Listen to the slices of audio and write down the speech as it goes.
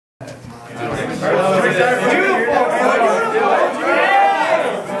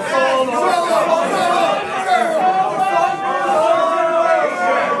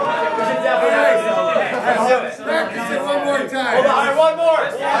One more time. Hold on, one more.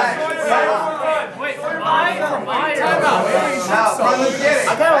 Wait, for mine? Time out.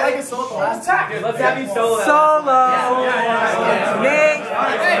 I kind of like it solo last time. Dude, let's have you solo. Solo. Nick,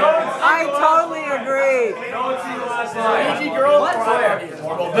 I totally agree. PG girl.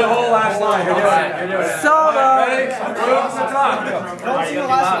 The whole last line. You're doing it. Solo. Ready? Move to the top. Don't see the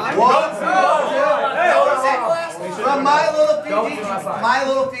last line. From my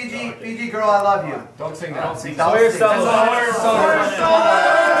little Fiji girl, I love you. Don't sing that. Sawyer solo.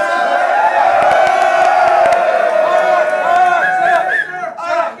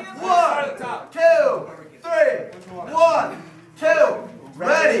 One, two,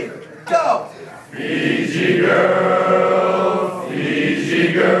 ready, go. Fiji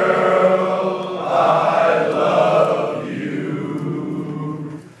girl, I love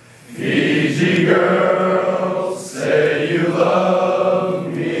you. Fiji girl, say you love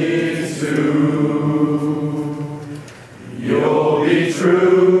me too. You'll be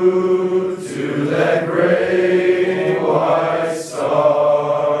true to that great white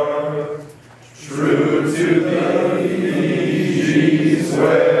star, true to these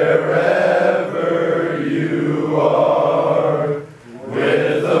wherever you are,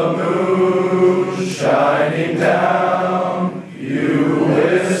 with the moon shining down, you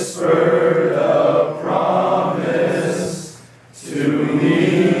whispered a promise to me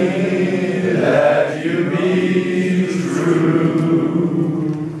that you'd be true.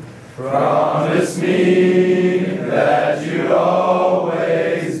 Promise me that you'd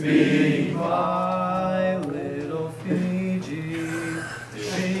always be My little Fiji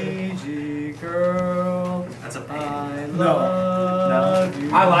girl. That's a I love you.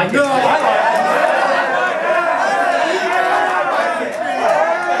 I like it. No, I like it.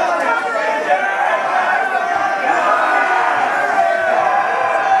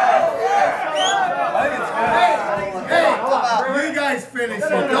 You guys finish it.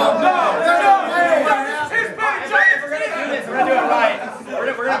 No.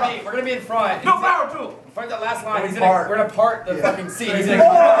 We're gonna be in front. No power tool. In front of that last line. Part. We're gonna part the fucking scene. He's gonna